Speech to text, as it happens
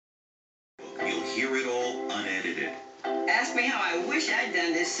hear it all unedited. Ask me how I wish I'd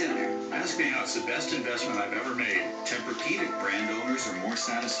done this sooner. Ask me how it's the best investment I've ever made. Tempur-Pedic brand owners are more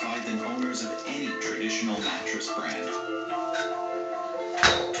satisfied than owners of any traditional mattress brand.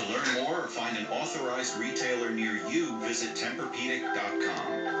 To learn more or find an authorized retailer near you, visit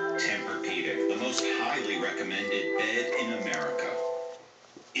Tempurpedic.com. Tempur-Pedic, the most highly recommended bed in America.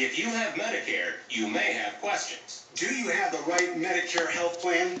 If you have Medicare, you may have questions. Do you have the right Medicare health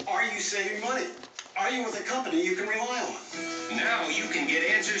plan? Are you saving money? Are you with a company you can rely on? Now you can get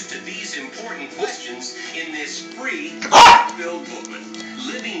answers to these important questions in this free filled booklet,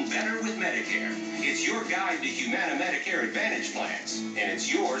 Living Better with Medicare. It's your guide to Humana Medicare Advantage plans, and it's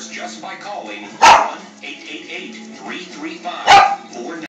yours just by calling 1-888-335-49.